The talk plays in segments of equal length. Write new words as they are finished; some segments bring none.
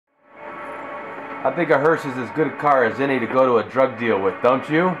I think a Hearse is as good a car as any to go to a drug deal with, don't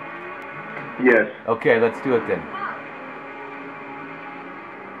you? Yes. Okay, let's do it then.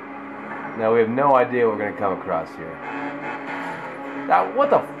 Now we have no idea what we're going to come across here. That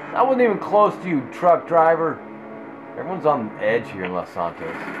wasn't even close to you, truck driver. Everyone's on edge here in Los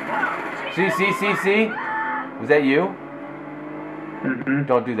Santos. See? Was that you? Mm-hmm.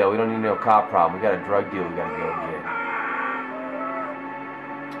 Don't do that. We don't need no cop problem. We got a drug deal we got to go get.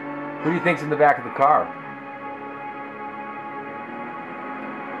 Who do you think's in the back of the car?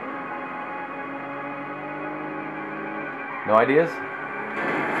 No ideas?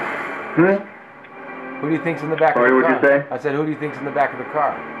 Hmm? Who do you think's in the back of the car? What'd you say? I said, who do you think's in the back of the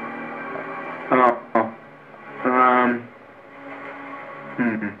car? I don't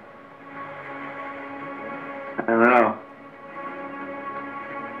know.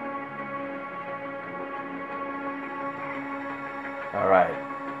 All right.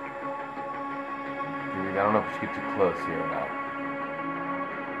 I don't know if we should get too close here or not.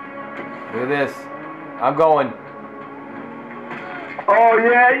 Look at this. I'm going. Oh,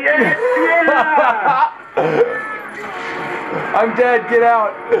 yeah! I'm dead. Get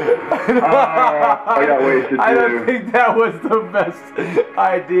out. I got ways to do. I don't think that was the best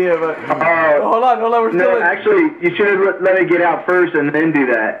idea, but hold on. We're still. No, actually, you should have let it get out first and then do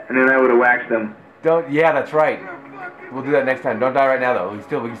that, and then I would have waxed them. Yeah, that's right. We'll do that next time. Don't die right now, though. We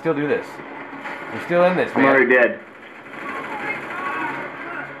can still do this. We're still in this, man. I'm already dead.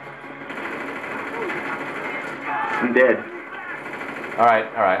 I'm dead. All right.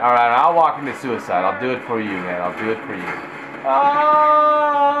 I'll walk into suicide. I'll do it for you, man. I'll do it for you. Ah!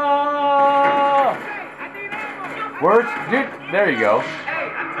 Worse, dude. There you go.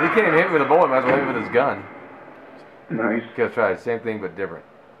 He can't even hit me with a bullet. Might as well hit me with his gun. Nice. Let's try the same thing but different.